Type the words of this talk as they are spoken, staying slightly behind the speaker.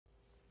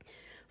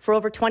For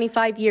over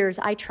 25 years,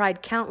 I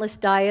tried countless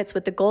diets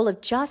with the goal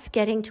of just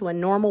getting to a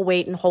normal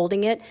weight and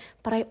holding it,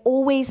 but I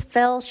always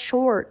fell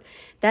short.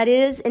 That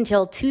is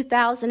until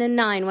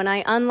 2009 when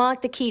I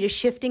unlocked the key to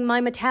shifting my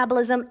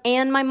metabolism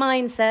and my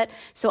mindset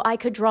so I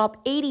could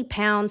drop 80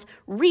 pounds,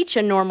 reach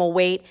a normal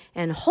weight,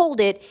 and hold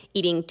it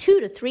eating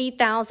 2,000 to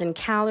 3,000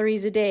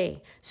 calories a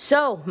day.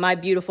 So, my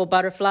beautiful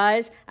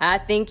butterflies, I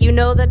think you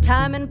know the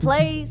time and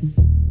place.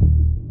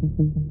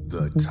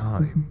 The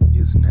time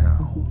is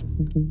now.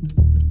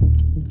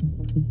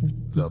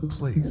 The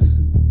place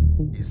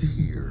is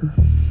here.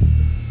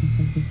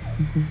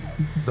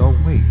 The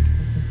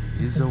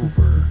wait is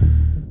over.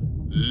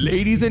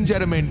 Ladies and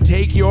gentlemen,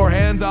 take your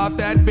hands off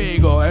that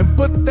bagel and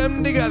put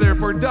them together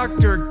for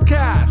Dr.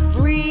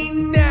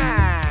 Kathleen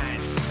Nash.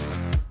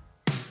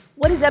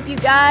 What is up, you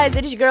guys?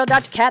 It is your girl,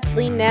 Dr.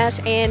 Kathleen Nash,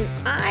 and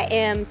I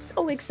am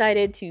so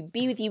excited to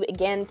be with you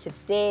again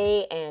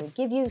today and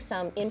give you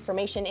some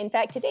information. In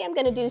fact, today I'm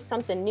going to do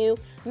something new.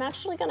 I'm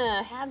actually going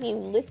to have you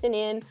listen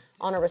in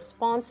on a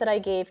response that I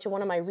gave to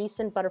one of my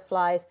recent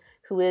butterflies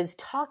who is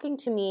talking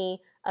to me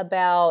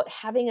about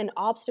having an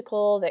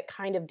obstacle that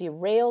kind of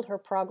derailed her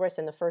progress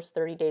in the first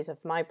 30 days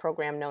of my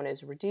program known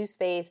as Reduce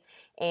Phase,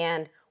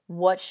 and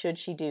what should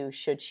she do?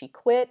 Should she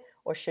quit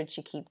or should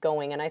she keep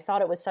going? And I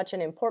thought it was such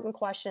an important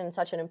question,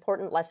 such an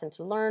important lesson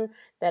to learn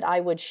that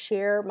I would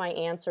share my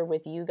answer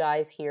with you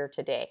guys here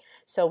today.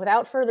 So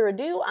without further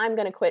ado, I'm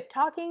going to quit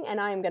talking and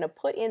I'm going to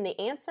put in the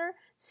answer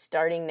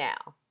starting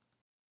now.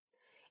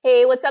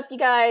 Hey, what's up, you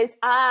guys?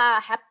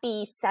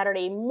 Happy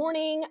Saturday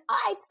morning.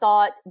 I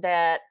thought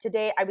that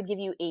today I would give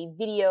you a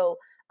video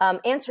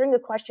answering a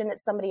question that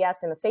somebody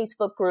asked in the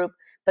Facebook group,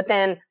 but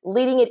then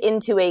leading it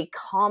into a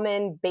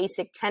common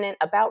basic tenet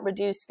about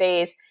Reduce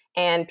Phase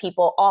and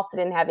people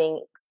often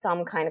having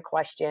some kind of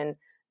question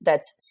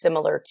that's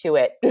similar to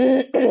it.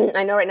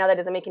 I know right now that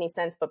doesn't make any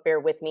sense, but bear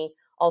with me.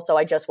 Also,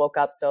 I just woke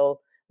up, so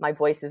my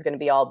voice is going to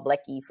be all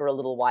blecky for a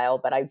little while,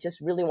 but I just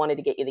really wanted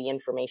to get you the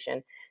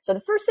information. So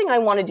the first thing I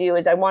want to do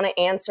is I want to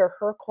answer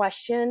her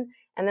question,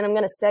 and then I'm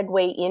going to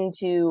segue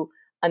into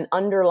an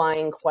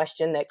underlying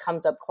question that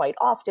comes up quite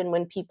often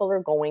when people are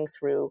going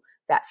through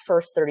that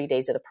first 30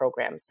 days of the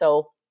program.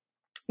 So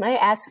may I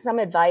ask some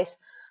advice?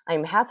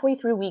 I'm halfway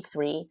through week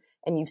 3,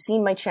 and you've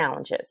seen my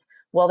challenges.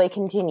 Well, they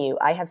continue.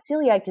 I have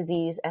celiac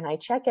disease and I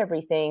check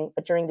everything,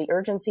 but during the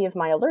urgency of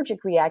my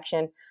allergic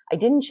reaction, I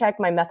didn't check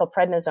my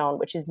methylprednisone,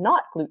 which is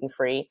not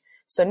gluten-free.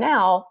 So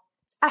now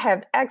I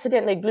have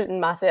accidentally gluten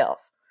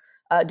myself.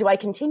 Do I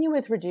continue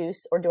with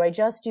Reduce or do I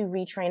just do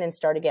retrain and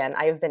start again?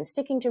 I have been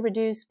sticking to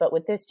Reduce, but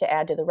with this to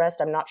add to the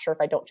rest, I'm not sure if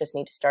I don't just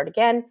need to start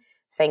again.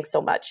 Thanks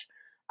so much.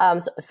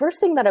 So the first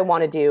thing that I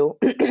want to do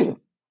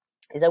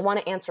is I want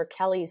to answer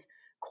Kelly's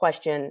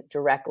question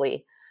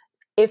directly.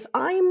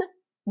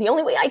 The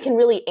only way I can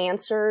really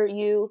answer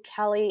you,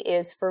 Kelly,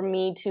 is for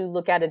me to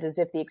look at it as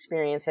if the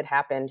experience had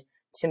happened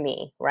to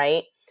me,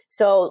 right?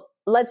 So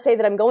let's say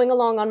that I'm going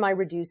along on my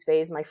Reduce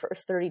Phase, my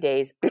first 30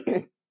 days,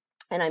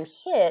 and I'm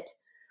hit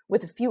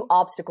with a few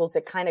obstacles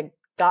that kind of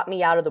got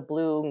me out of the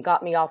blue and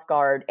got me off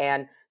guard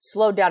and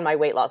slowed down my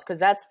weight loss, because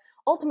that's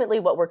ultimately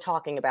what we're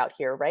talking about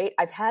here, right?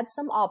 I've had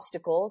some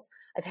obstacles,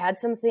 I've had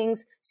some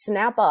things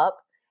snap up,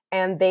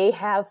 and they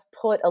have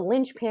put a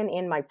linchpin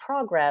in my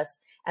progress,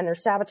 and they're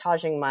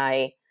sabotaging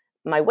my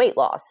weight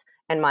loss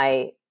and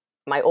my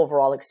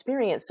overall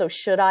experience. So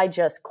should I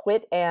just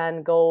quit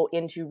and go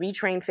into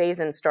retrain phase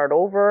and start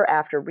over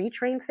after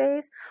retrain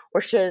phase, or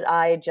should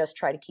I just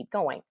try to keep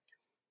going?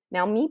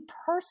 Now, me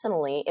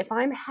personally, if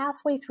I'm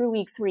halfway through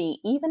week 3,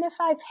 even if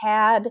I've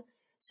had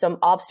some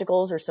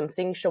obstacles or some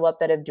things show up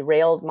that have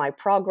derailed my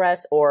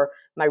progress or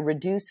my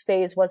Reduce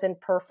phase wasn't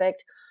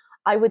perfect,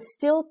 I would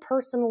still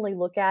personally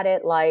look at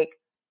it like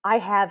I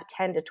have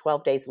 10 to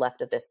 12 days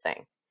left of this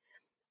thing.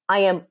 I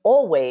am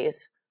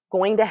always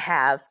going to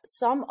have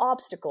some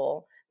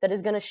obstacle that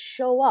is going to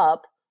show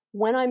up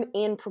when I'm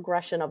in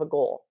progression of a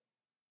goal.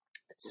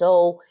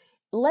 So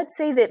let's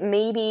say that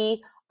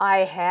maybe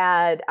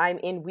I'm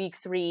in week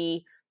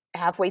 3,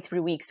 halfway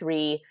through week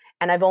 3,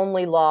 and I've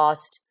only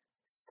lost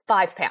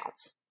 5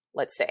 pounds,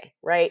 let's say,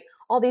 right?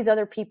 All these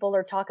other people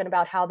are talking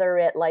about how they're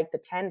at like the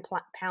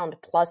 10-pound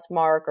plus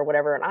mark or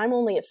whatever, and I'm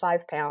only at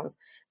 5 pounds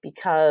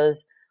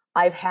because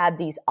I've had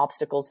these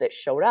obstacles that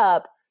showed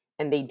up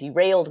and they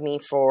derailed me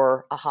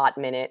for a hot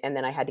minute, and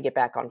then I had to get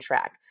back on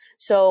track.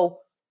 So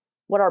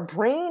what our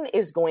brain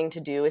is going to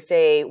do is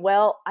say,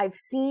 well, I've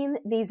seen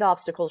these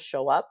obstacles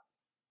show up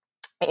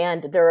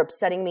and they're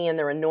upsetting me and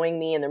they're annoying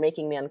me and they're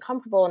making me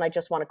uncomfortable and I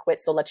just want to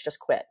quit, so let's just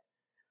quit.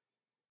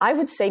 I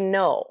would say,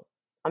 no,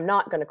 I'm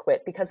not going to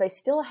quit because I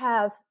still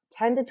have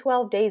 10 to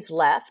 12 days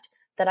left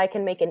that I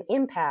can make an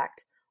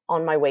impact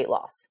on my weight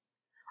loss.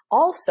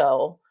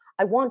 Also,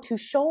 I want to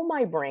show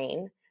my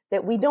brain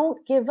that we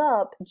don't give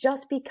up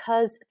just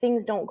because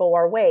things don't go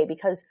our way,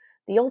 because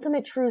the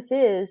ultimate truth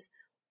is,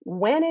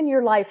 when in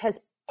your life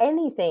has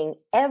anything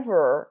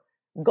ever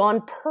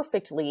gone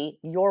perfectly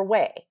your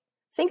way?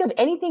 Think of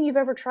anything you've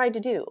ever tried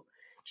to do.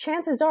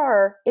 Chances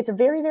are it's a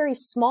very, very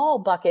small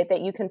bucket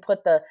that you can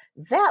put that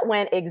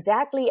went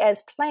exactly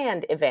as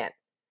planned event.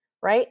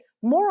 right?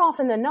 More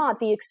often than not,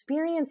 the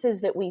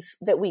experiences that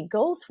we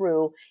go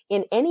through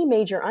in any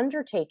major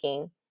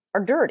undertaking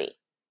are dirty,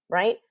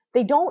 right?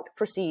 They don't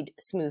proceed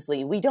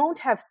smoothly. We don't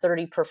have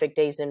 30 perfect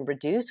days in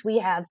Reduce. We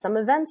have some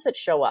events that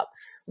show up.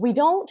 We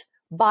don't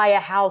buy a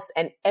house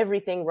and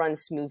everything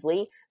runs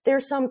smoothly.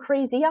 There's some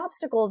crazy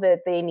obstacle that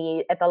they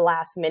need at the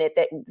last minute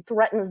that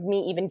threatens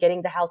me even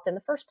getting the house in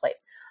the first place.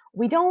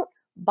 We don't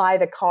buy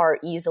the car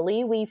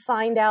easily. We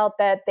find out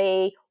that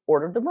they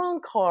ordered the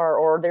wrong car,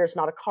 or there's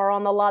not a car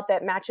on the lot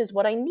that matches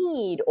what I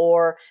need,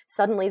 or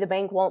suddenly the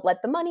bank won't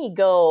let the money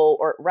go,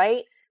 or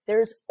right?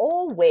 There's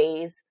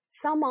always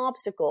some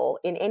obstacle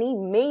in any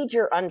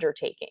major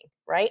undertaking,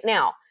 right?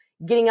 Now,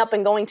 getting up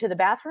and going to the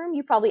bathroom,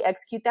 you probably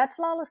execute that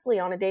flawlessly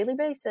on a daily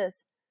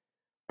basis.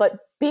 But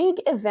big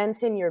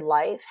events in your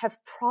life have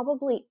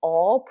probably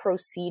all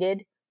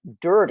proceeded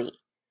dirty,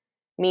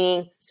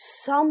 meaning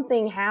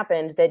something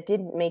happened that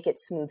didn't make it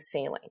smooth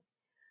sailing.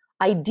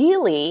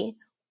 Ideally,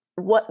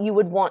 what you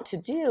would want to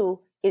do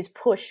is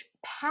push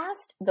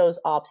past those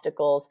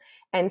obstacles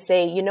and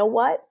say, you know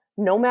what?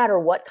 No matter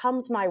what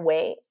comes my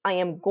way, I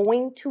am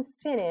going to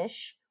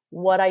finish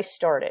what I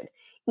started.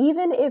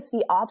 Even if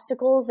the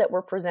obstacles that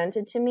were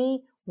presented to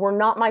me were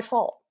not my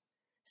fault.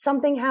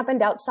 Something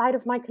happened outside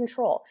of my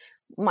control.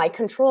 My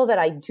control that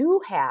I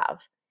do have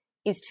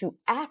is to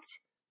act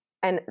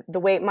and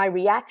my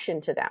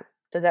reaction to them.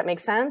 Does that make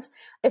sense?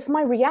 If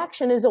my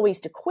reaction is always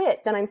to quit,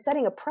 then I'm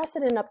setting a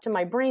precedent up to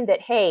my brain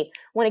that, hey,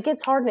 when it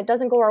gets hard and it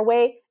doesn't go our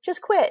way,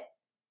 just quit.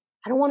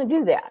 I don't want to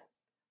do that,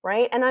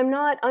 right? And I'm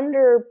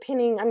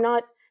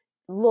not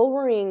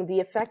lowering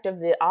the effect of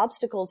the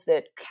obstacles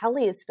that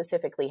Kelly has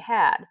specifically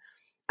had.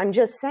 I'm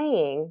just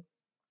saying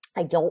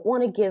I don't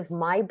want to give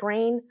my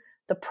brain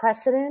the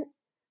precedent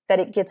that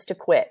it gets to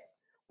quit.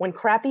 When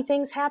crappy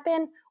things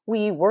happen,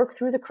 we work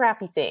through the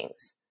crappy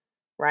things,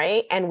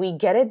 right? And we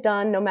get it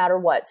done no matter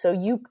what. So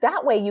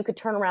that way you could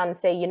turn around and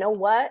say, you know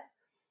what?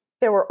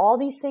 There were all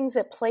these things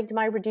that plagued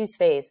my Reduce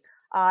phase.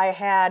 I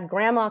had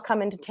grandma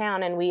come into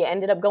town and we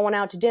ended up going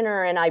out to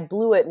dinner and I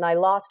blew it and I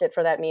lost it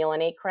for that meal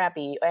and ate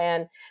crappy.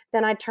 And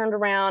then I turned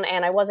around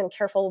and I wasn't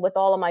careful with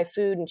all of my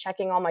food and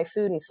checking all my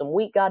food and some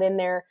wheat got in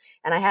there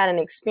and I had an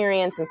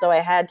experience. And so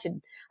I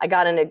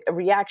got a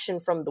reaction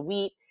from the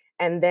wheat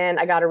and then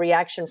I got a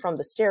reaction from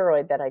the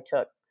steroid that I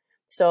took.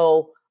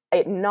 So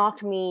it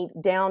knocked me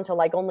down to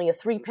like only a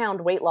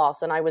 3-pound weight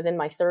loss. And I was in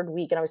my 3rd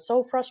week and I was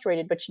so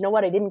frustrated, but you know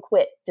what? I didn't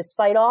quit.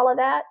 Despite all of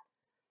that,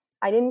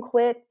 I didn't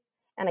quit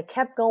and I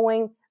kept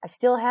going. I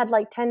still had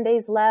like 10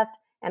 days left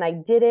and I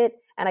did it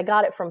and I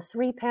got it from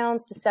 3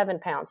 pounds to 7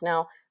 pounds.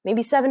 Now,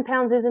 maybe 7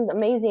 pounds isn't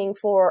amazing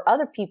for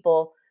other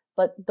people,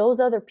 but those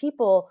other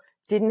people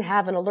didn't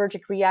have an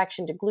allergic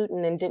reaction to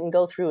gluten and didn't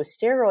go through a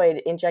steroid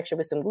injection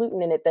with some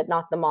gluten in it that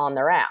knocked them on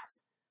their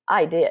ass.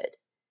 I did.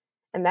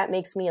 And that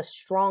makes me a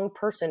strong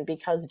person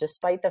because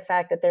despite the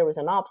fact that there was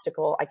an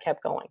obstacle, I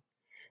kept going.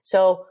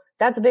 So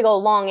that's a big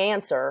old long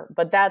answer,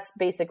 but that's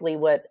basically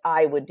what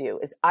I would do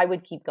is I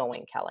would keep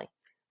going, Kelly.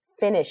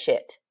 Finish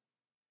it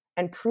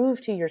and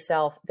prove to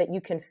yourself that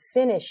you can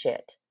finish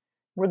it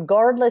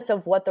regardless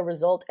of what the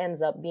result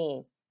ends up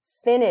being.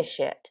 Finish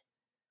it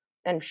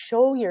and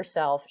show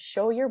yourself,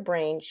 show your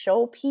brain,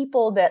 show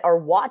people that are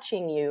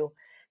watching you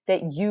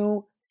that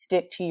you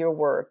stick to your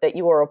word, that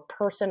you are a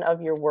person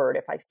of your word.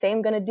 If I say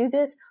I'm going to do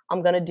this,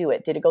 I'm going to do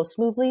it. Did it go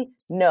smoothly?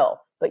 No.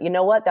 But you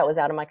know what? That was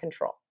out of my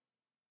control.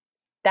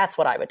 That's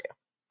what I would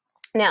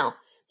do. Now,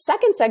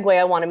 second segue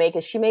I want to make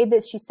is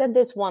she said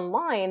this one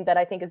line that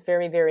I think is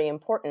very, very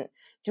important.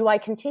 Do I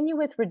continue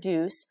with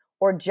Reduce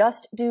or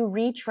just do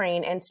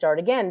retrain and start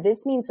again?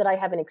 This means that I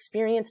have an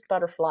experienced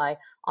butterfly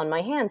on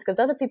my hands because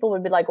other people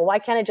would be like, well, why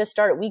can't I just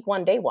start at week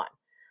 1, day 1?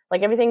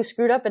 Like everything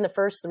screwed up in the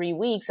first 3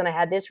 weeks and I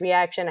had this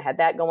reaction, I had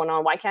that going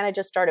on. Why can't I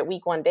just start at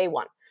week 1, day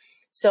 1?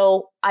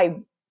 So I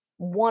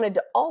wanted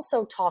to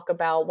also talk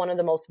about one of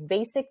the most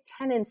basic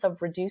tenets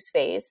of Reduce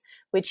phase,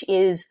 which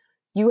is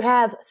you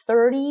have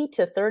 30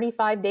 to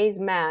 35 days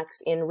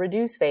max in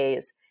Reduce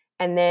phase,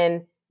 and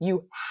then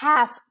you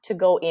have to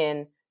go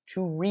in to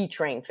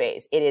retrain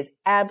phase. It is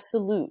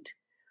absolute.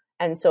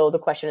 And so the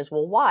question is,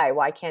 well, why?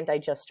 Why can't I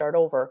just start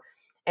over?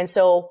 And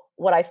so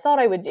what I thought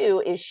I would do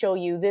is show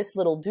you this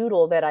little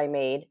doodle that I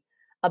made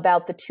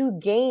about the 2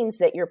 games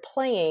that you're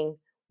playing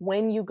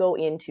when you go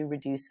into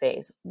Reduce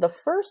phase. The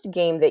first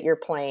game that you're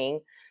playing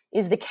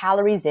is the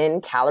calories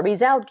in,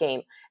 calories out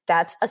game.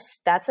 That's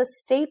a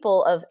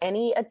staple of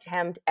any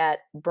attempt at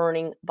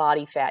burning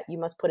body fat. You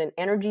must put an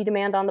energy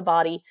demand on the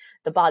body.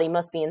 The body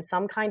must be in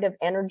some kind of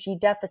energy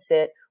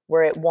deficit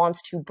where it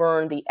wants to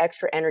burn the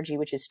extra energy,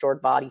 which is stored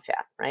body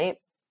fat, right?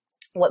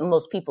 What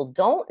most people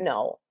don't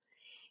know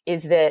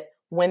is that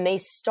when they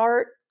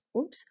start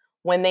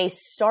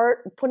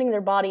putting their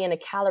body in a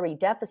calorie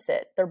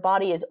deficit, their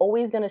body is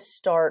always going to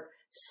start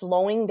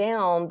slowing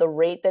down the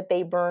rate that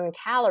they burn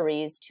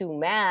calories to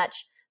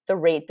match the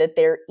rate that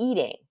they're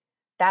eating.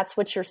 That's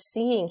what you're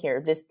seeing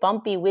here. This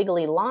bumpy,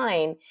 wiggly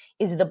line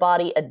is the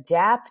body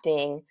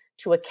adapting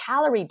to a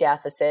calorie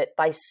deficit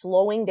by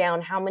slowing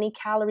down how many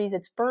calories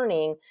it's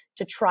burning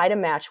to try to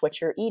match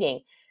what you're eating.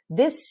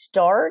 This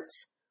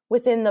starts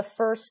within the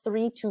first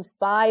 3 to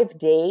 5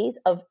 days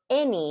of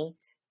any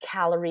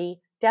calorie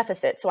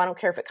deficit. So I don't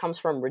care if it comes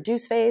from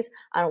reduce phase.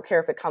 I don't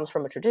care if it comes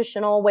from a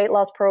traditional weight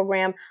loss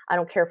program. I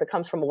don't care if it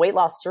comes from a weight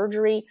loss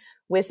surgery.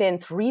 Within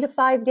 3 to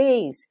 5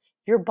 days,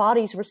 your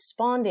body's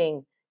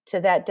responding to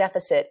that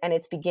deficit and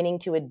it's beginning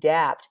to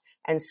adapt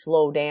and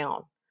slow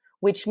down,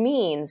 which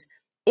means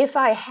if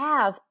I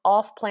have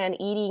off-plan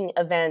eating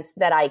events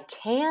that I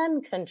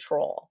can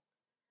control,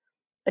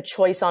 a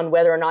choice on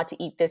whether or not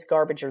to eat this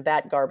garbage or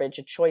that garbage,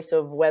 a choice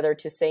of whether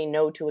to say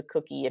no to a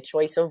cookie, a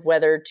choice of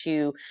whether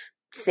to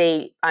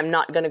say I'm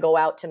not going to go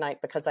out tonight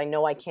because I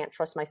know I can't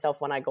trust myself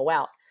when I go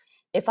out.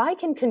 If I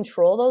can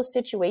control those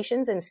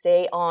situations and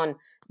stay on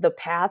the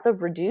path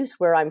of reduce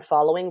where I'm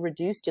following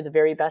reduce to the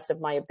very best of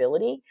my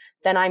ability,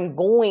 then I'm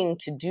going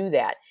to do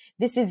that.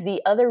 This is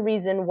the other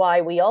reason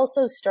why we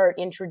also start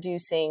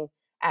introducing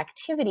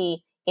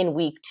activity in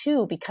week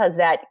 2, because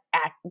that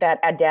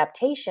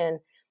adaptation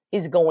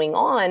is going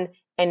on.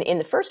 And in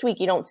the first week,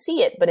 you don't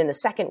see it, but in the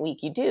second week,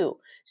 you do.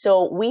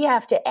 So we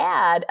have to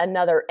add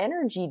another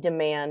energy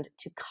demand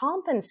to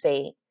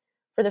compensate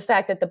for the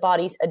fact that the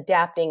body's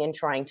adapting and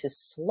trying to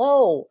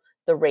slow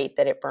the rate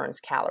that it burns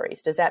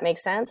calories. Does that make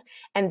sense?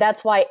 And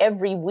that's why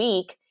every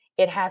week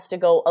it has to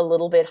go a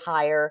little bit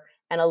higher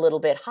and a little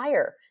bit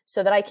higher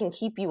so that I can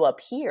keep you up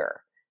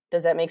here.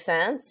 Does that make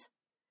sense?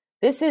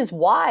 This is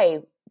why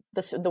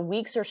the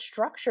weeks are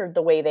structured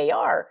the way they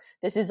are.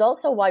 This is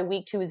also why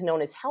week 2 is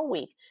known as Hell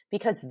Week,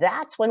 because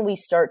that's when we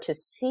start to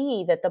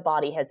see that the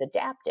body has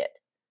adapted.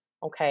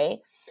 Okay?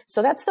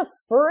 So that's the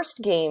first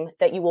game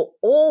that you will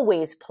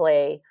always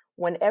play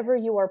whenever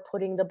you are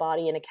putting the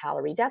body in a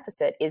calorie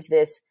deficit, is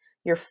this,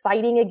 you're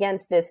fighting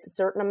against this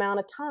certain amount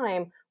of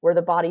time where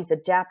the body's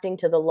adapting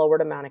to the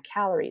lowered amount of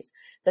calories.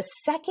 The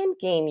second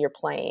game you're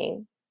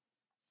playing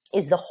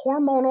is the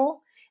hormonal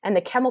and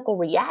the chemical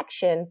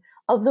reaction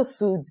of the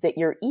foods that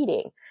you're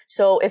eating.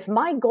 So if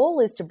my goal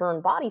is to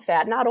burn body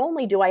fat, not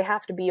only do I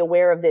have to be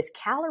aware of this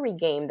calorie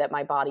game that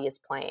my body is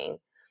playing,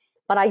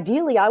 but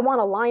ideally I want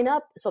to line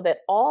up so that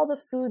all the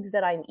foods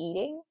that I'm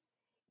eating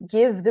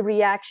give the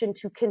reaction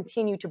to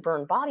continue to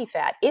burn body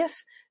fat.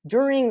 If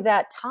during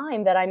that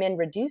time that I'm in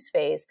reduce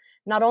phase,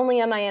 not only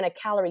am I in a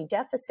calorie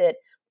deficit,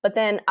 but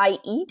then I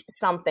eat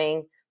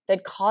something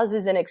that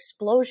causes an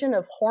explosion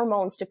of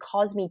hormones to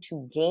cause me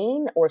to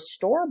gain or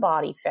store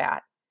body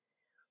fat,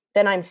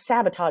 then I'm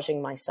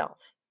sabotaging myself.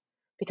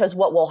 Because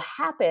what will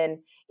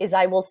happen is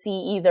I will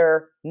see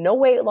either no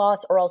weight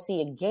loss or I'll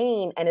see a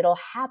gain, and it'll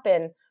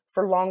happen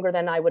for longer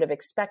than I would have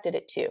expected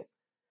it to.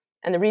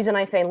 And the reason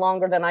I say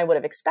longer than I would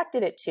have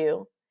expected it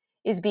to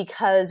is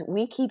because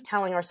we keep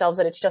telling ourselves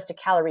that it's just a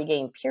calorie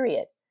gain,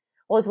 period.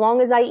 Well, as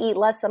long as I eat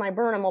less than I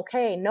burn, I'm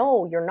okay.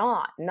 No, you're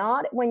not.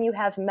 Not when you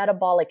have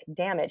metabolic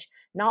damage.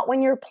 Not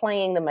when you're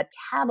playing the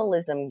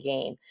metabolism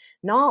game.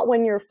 Not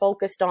when you're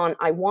focused on,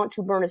 I want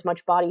to burn as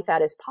much body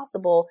fat as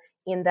possible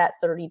in that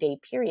 30-day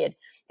period.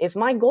 If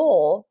my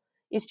goal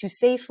is to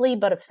safely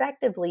but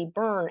effectively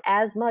burn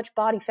as much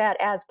body fat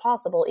as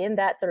possible in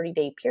that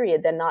 30-day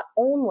period, then not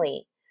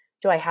only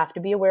do I have to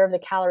be aware of the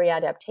calorie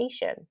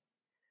adaptation,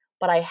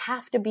 but I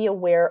have to be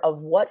aware of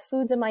what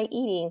foods am I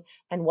eating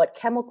and what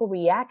chemical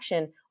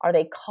reaction are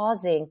they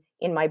causing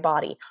in my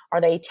body. Are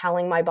they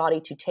telling my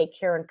body to take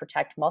care and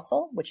protect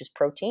muscle, which is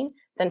protein?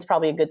 Then it's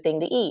probably a good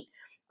thing to eat.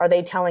 Are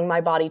they telling my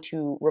body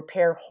to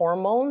repair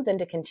hormones and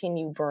to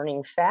continue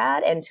burning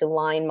fat and to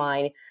line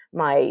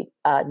my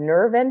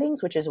nerve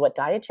endings, which is what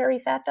dietary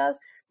fat does?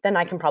 Then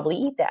I can probably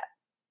eat that.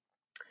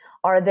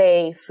 Are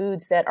they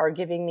foods that are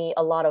giving me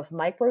a lot of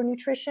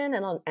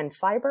micronutrition and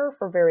fiber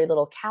for very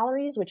little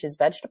calories, which is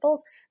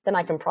vegetables? Then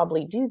I can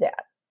probably do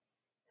that.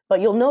 But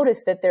you'll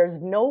notice that there's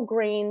no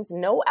grains,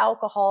 no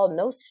alcohol,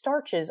 no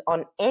starches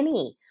on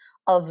any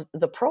of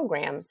the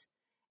programs.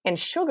 And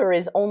sugar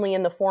is only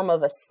in the form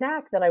of a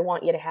snack that I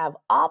want you to have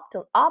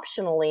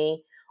optionally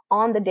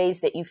on the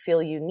days that you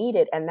feel you need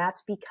it. And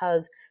that's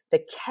because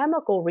the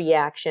chemical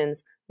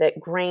reactions that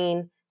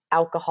grain,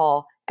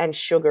 alcohol, and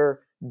sugar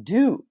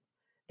do.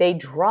 They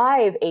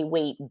drive a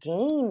weight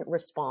gain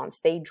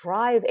response. They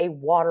drive a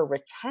water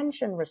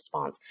retention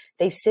response.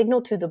 They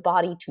signal to the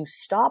body to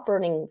stop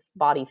burning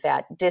body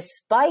fat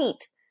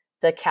despite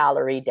the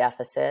calorie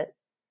deficit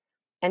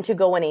and to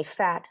go in a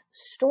fat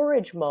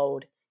storage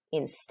mode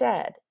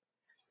instead.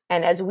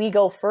 And as we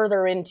go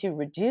further into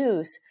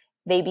reduce,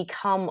 they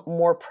become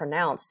more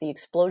pronounced. The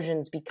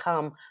explosions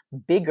become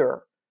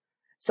bigger.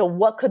 So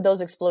what could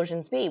those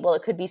explosions be? Well,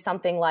 it could be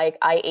something like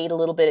I ate a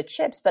little bit of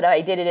chips, but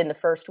I did it in the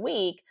first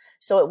week.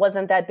 So it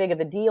wasn't that big of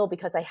a deal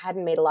because I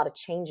hadn't made a lot of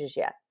changes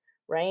yet,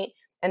 right?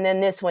 And then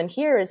this one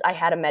here is I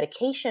had a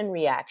medication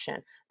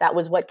reaction. That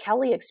was what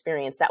Kelly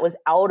experienced. That was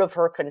out of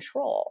her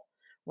control,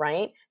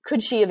 right?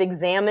 Could she have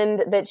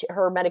examined that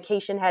her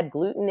medication had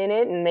gluten in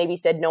it and maybe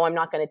said, no, I'm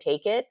not going to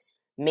take it?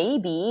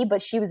 Maybe,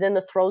 but she was in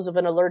the throes of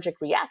an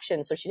allergic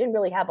reaction. So she didn't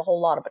really have a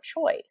whole lot of a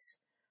choice,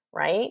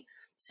 right?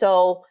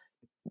 So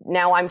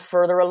now I'm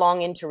further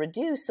along into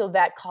reduce, so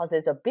that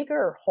causes a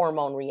bigger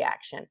hormone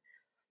reaction.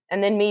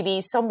 And then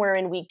maybe somewhere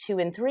in week 2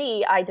 and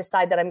 3, I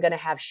decide that I'm going to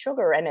have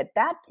sugar. And at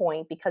that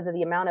point, because of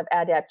the amount of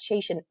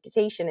adaptation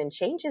and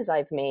changes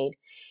I've made,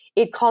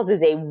 it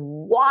causes a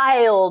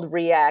wild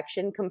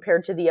reaction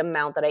compared to the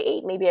amount that I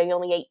ate. Maybe I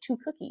only ate 2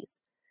 cookies,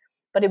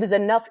 but it was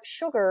enough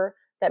sugar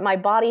that my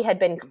body had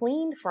been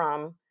cleaned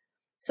from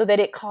so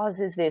that it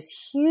causes this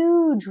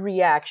huge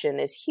reaction,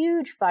 this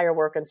huge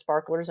firework and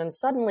sparklers. And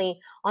suddenly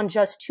on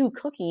just 2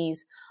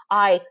 cookies,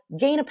 I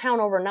gain a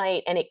pound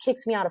overnight and it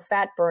kicks me out of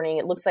fat burning.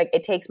 It looks like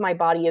it takes my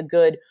body a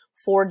good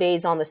 4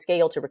 days on the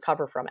scale to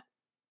recover from it.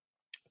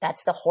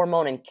 That's the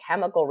hormone and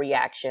chemical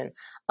reaction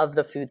of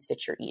the foods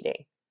that you're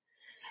eating.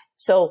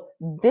 So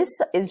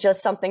this is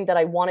just something that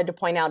I wanted to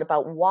point out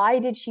about why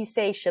did she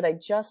say, should I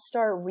just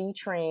start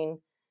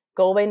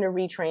go into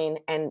retrain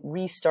and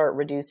restart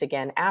reduce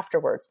again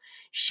afterwards?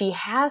 She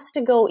has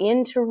to go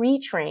into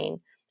retrain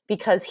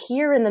because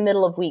here in the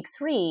middle of week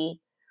 3,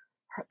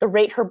 the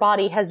rate her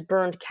body has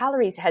burned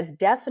calories has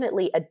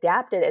definitely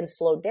adapted and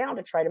slowed down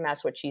to try to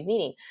match what she's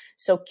eating.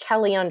 So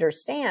Kelly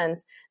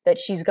understands that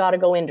she's got to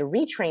go into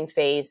retrain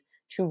phase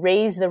to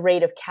raise the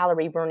rate of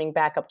calorie burning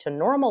back up to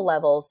normal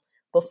levels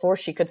before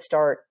she could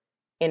start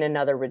in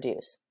another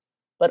reduce.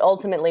 But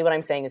ultimately what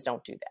I'm saying is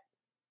don't do that,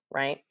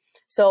 right?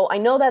 So I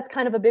know that's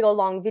kind of a big old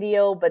long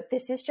video, but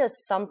this is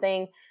just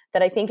something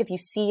that I think if you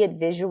see it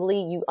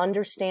visually, you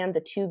understand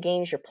the 2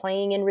 games you're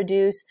playing in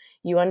reduce.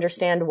 You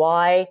understand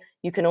why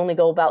you can only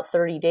go about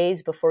 30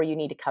 days before you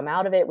need to come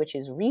out of it, which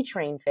is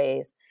retrain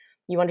phase.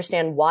 You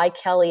understand why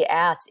Kelly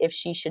asked if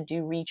she should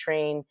do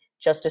retrain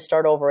just to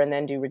start over and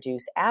then do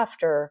reduce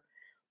after.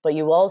 But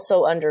you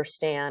also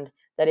understand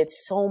that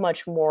it's so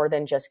much more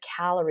than just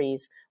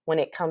calories when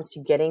it comes to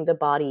getting the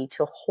body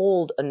to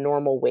hold a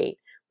normal weight.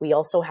 We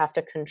also have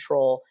to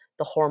control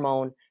the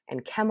hormone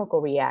and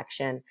chemical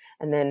reaction.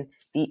 And then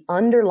the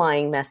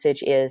underlying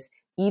message is,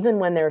 even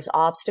when there's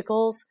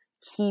obstacles,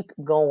 keep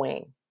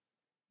going.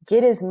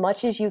 Get as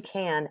much as you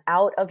can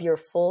out of your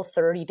full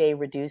 30-day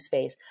reduce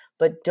phase,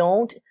 but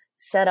don't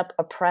set up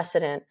a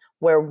precedent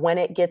where when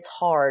it gets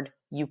hard,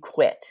 you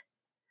quit,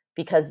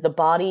 because the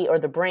body or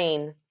the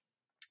brain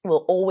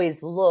will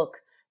always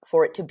look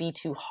for it to be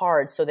too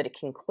hard so that it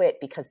can quit,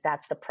 because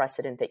that's the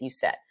precedent that you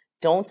set.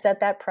 Don't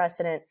set that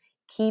precedent.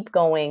 Keep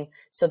going,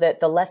 so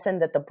that the lesson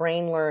that the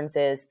brain learns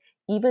is,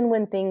 even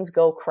when things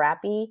go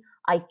crappy,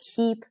 I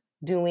keep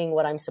doing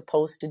what I'm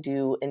supposed to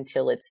do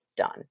until it's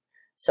done.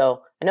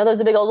 So I know there's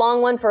a big old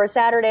long one for a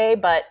Saturday,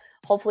 but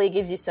hopefully it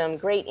gives you some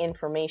great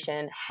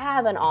information.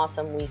 Have an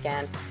awesome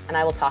weekend, and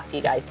I will talk to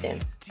you guys soon.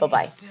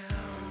 Bye-bye.